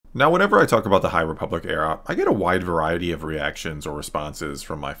Now, whenever I talk about the High Republic era, I get a wide variety of reactions or responses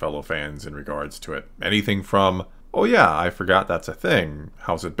from my fellow fans in regards to it. Anything from, oh yeah, I forgot that's a thing,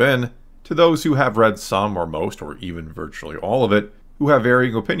 how's it been, to those who have read some or most or even virtually all of it, who have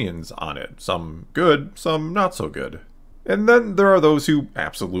varying opinions on it, some good, some not so good. And then there are those who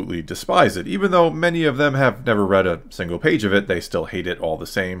absolutely despise it. Even though many of them have never read a single page of it, they still hate it all the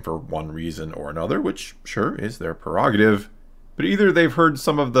same for one reason or another, which sure is their prerogative. But either they've heard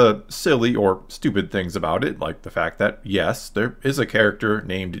some of the silly or stupid things about it, like the fact that, yes, there is a character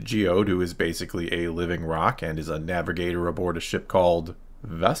named Geode who is basically a living rock and is a navigator aboard a ship called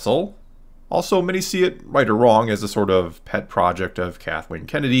Vessel. Also, many see it, right or wrong, as a sort of pet project of Kathleen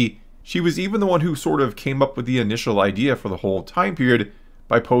Kennedy. She was even the one who sort of came up with the initial idea for the whole time period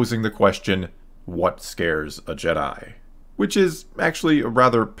by posing the question, what scares a Jedi? Which is actually a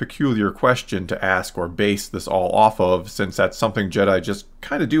rather peculiar question to ask or base this all off of, since that's something Jedi just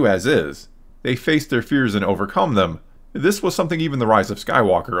kind of do as is. They face their fears and overcome them. This was something even The Rise of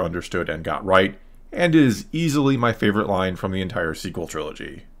Skywalker understood and got right, and is easily my favorite line from the entire sequel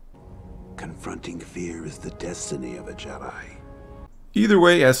trilogy. Confronting fear is the destiny of a Jedi. Either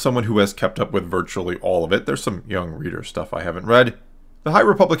way, as someone who has kept up with virtually all of it, there's some young reader stuff I haven't read. The High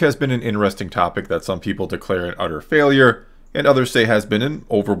Republic has been an interesting topic that some people declare an utter failure, and others say has been an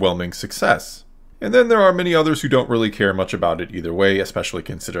overwhelming success. And then there are many others who don't really care much about it either way, especially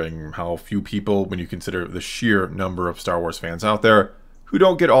considering how few people, when you consider the sheer number of Star Wars fans out there, who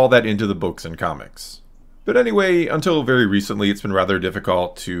don't get all that into the books and comics. But anyway, until very recently, it's been rather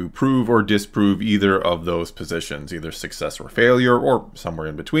difficult to prove or disprove either of those positions, either success or failure, or somewhere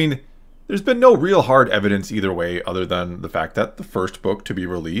in between. There's been no real hard evidence either way, other than the fact that the first book to be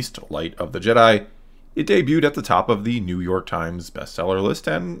released, Light of the Jedi, it debuted at the top of the New York Times bestseller list,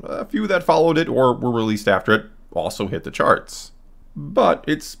 and a few that followed it or were released after it also hit the charts. But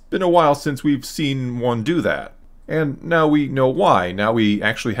it's been a while since we've seen one do that. And now we know why. Now we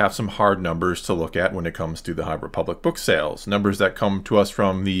actually have some hard numbers to look at when it comes to the High Republic book sales. Numbers that come to us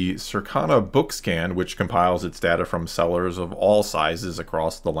from the Circana Book Scan, which compiles its data from sellers of all sizes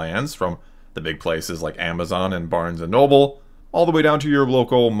across the lands, from the big places like Amazon and Barnes & Noble, all the way down to your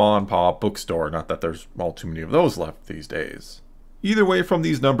local ma-and-pa bookstore. Not that there's all too many of those left these days. Either way, from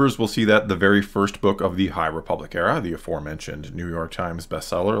these numbers, we'll see that the very first book of the High Republic era, the aforementioned New York Times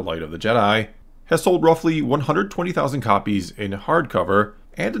bestseller, Light of the Jedi, has sold roughly 120,000 copies in hardcover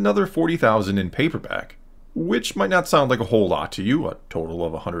and another 40,000 in paperback, which might not sound like a whole lot to you, a total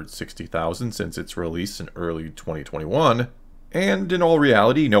of 160,000 since its release in early 2021. And in all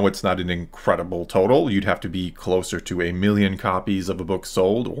reality, no, it's not an incredible total. You'd have to be closer to 1 million copies of a book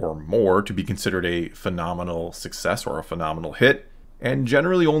sold or more to be considered a phenomenal success or a phenomenal hit, and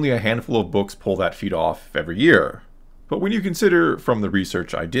generally only a handful of books pull that feat off every year. But when you consider, from the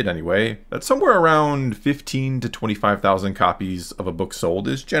research I did anyway, that somewhere around 15 to 25,000 copies of a book sold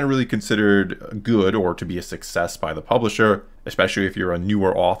is generally considered good or to be a success by the publisher, especially if you're a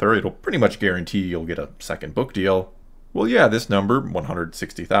newer author, it'll pretty much guarantee you'll get a second book deal. Well, yeah, this number,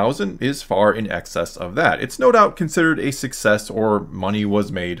 160,000, is far in excess of that. It's no doubt considered a success or money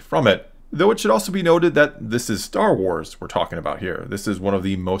was made from it. Though it should also be noted that this is Star Wars we're talking about here. This is one of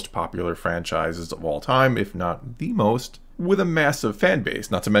the most popular franchises of all time, if not the most, with a massive fan base,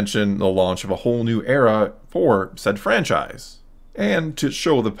 not to mention the launch of a whole new era for said franchise. And to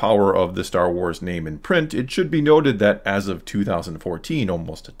show the power of the Star Wars name in print, it should be noted that as of 2014,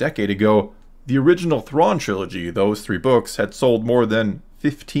 almost a decade ago, the original Thrawn trilogy, those 3 books, had sold more than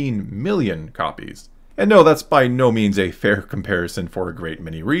 15 million copies. And no, that's by no means a fair comparison for a great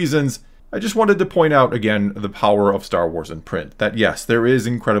many reasons. I just wanted to point out again the power of Star Wars in print, that yes, there is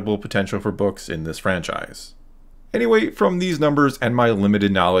incredible potential for books in this franchise. Anyway, from these numbers and my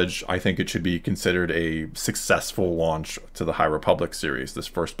limited knowledge, I think it should be considered a successful launch to the High Republic series, this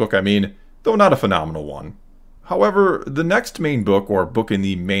first book I mean, though not a phenomenal one. However, the next main book, or book in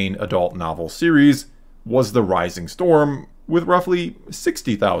the main adult novel series, was The Rising Storm, with roughly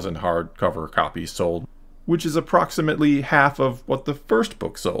 60,000 hardcover copies sold, which is approximately half of what the first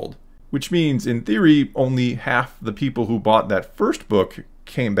book sold. Which means, in theory, only half the people who bought that first book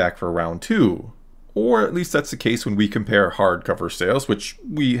came back for round 2. Or at least that's the case when we compare hardcover sales, which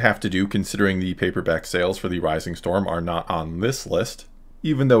we have to do considering the paperback sales for The Rising Storm are not on this list.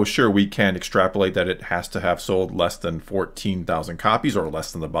 Even though, sure, we can extrapolate that it has to have sold less than 14,000 copies, or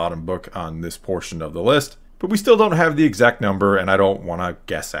less than the bottom book on this portion of the list, but we still don't have the exact number, and I don't want to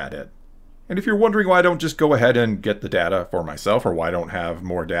guess at it. And if you're wondering why I don't just go ahead and get the data for myself, or why I don't have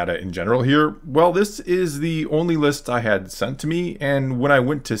more data in general here, well, this is the only list I had sent to me, and when I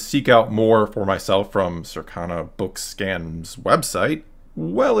went to seek out more for myself from Circana Book Scan's website,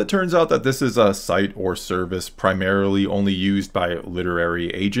 Well, it turns out that this is a site or service primarily only used by literary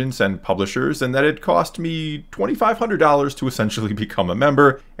agents and publishers, and that it cost me $2,500 to essentially become a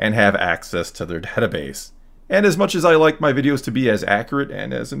member and have access to their database. And as much as I like my videos to be as accurate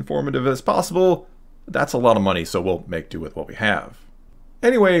and as informative as possible, that's a lot of money, so we'll make do with what we have.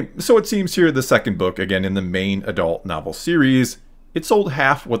 Anyway, so it seems here the second book, again in the main adult novel series, it sold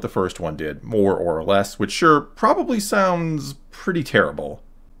half what the first one did, more or less, which sure probably sounds pretty terrible.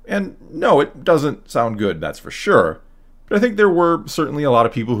 And no, it doesn't sound good, that's for sure. But I think there were certainly a lot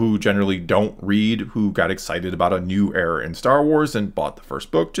of people who generally don't read who got excited about a new era in Star Wars and bought the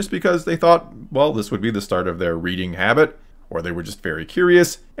first book just because they thought, well, this would be the start of their reading habit, or they were just very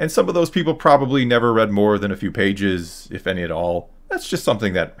curious, and some of those people probably never read more than a few pages, if any at all. That's just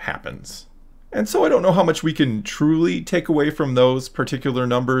something that happens. And so I don't know how much we can truly take away from those particular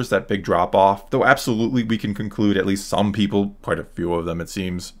numbers, that big drop off, though absolutely we can conclude at least some people, quite a few of them it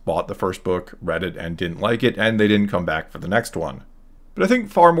seems, bought the first book, read it and didn't like it, and they didn't come back for the next one. But I think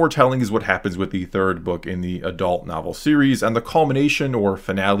far more telling is what happens with the third book in the adult novel series and the culmination or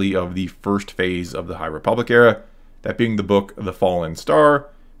finale of the first phase of the High Republic era, that being the book The Fallen Star,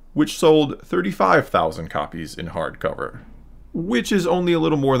 which sold 35,000 copies in hardcover. Which is only a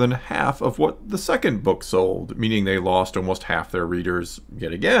little more than half of what the second book sold, meaning they lost almost half their readers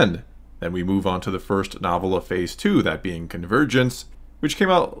yet again. Then we move on to the first novel of Phase 2, that being Convergence, which came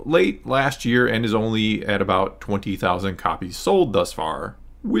out late last year and is only at about 20,000 copies sold thus far,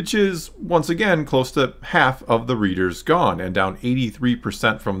 which is, once again, close to half of the readers gone, and down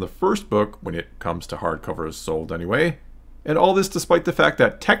 83% from the first book, when it comes to hardcovers sold anyway. And all this despite the fact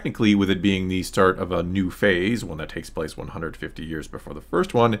that technically, with it being the start of a new phase, one that takes place 150 years before the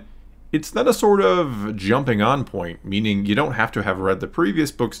first one, it's then a sort of jumping on point, meaning you don't have to have read the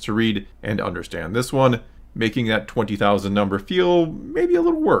previous books to read and understand this one, making that 20,000 number feel maybe a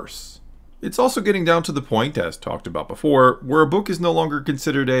little worse. It's also getting down to the point, as talked about before, where a book is no longer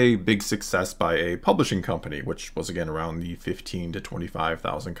considered a big success by a publishing company, which was again around the 15 to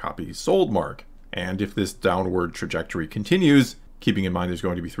 25,000 copies sold mark. And if this downward trajectory continues, keeping in mind there's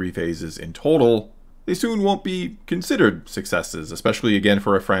going to be 3 phases in total, they soon won't be considered successes, especially again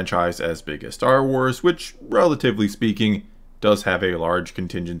for a franchise as big as Star Wars, which, relatively speaking, does have a large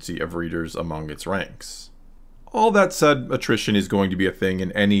contingency of readers among its ranks. All that said, attrition is going to be a thing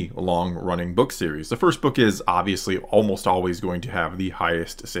in any long-running book series. The first book is obviously almost always going to have the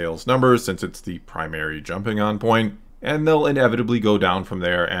highest sales numbers since it's the primary jumping on point, and they'll inevitably go down from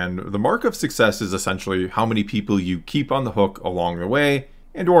there, and the mark of success is essentially how many people you keep on the hook along the way,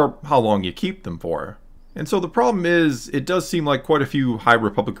 and or how long you keep them for. And so the problem is, it does seem like quite a few High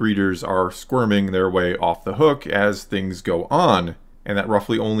Republic readers are squirming their way off the hook as things go on, and that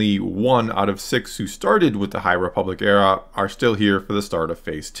roughly only 1 out of 6 who started with the High Republic era are still here for the start of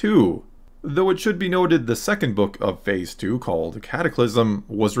Phase 2. Though it should be noted the second book of Phase 2, called Cataclysm,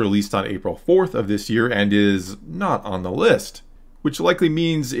 was released on April 4th of this year and is not on the list, which likely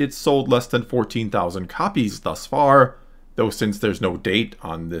means it's sold less than 14,000 copies thus far, though since there's no date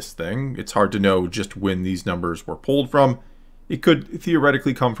on this thing, it's hard to know just when these numbers were pulled from. It could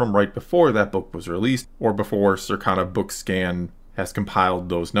theoretically come from right before that book was released, or before Circana Bookscan has compiled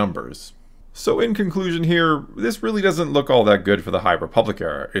those numbers. So in conclusion here, this really doesn't look all that good for the High Republic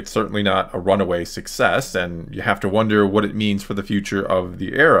era. It's certainly not a runaway success, and you have to wonder what it means for the future of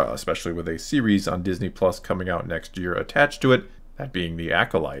the era, especially with a series on Disney Plus coming out next year attached to it, that being The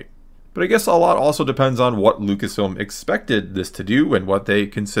Acolyte. But I guess a lot also depends on what Lucasfilm expected this to do and what they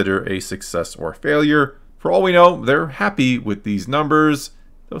consider a success or failure. For all we know, they're happy with these numbers,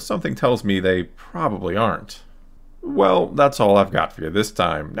 though something tells me they probably aren't. Well, that's all I've got for you this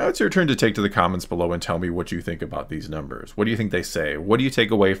time. Now it's your turn to take to the comments below and tell me what you think about these numbers. What do you think they say? What do you take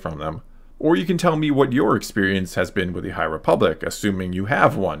away from them? Or you can tell me what your experience has been with the High Republic, assuming you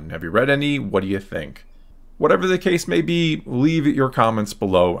have one. Have you read any? What do you think? Whatever the case may be, leave your comments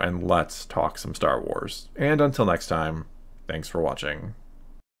below and let's talk some Star Wars. And until next time, thanks for watching.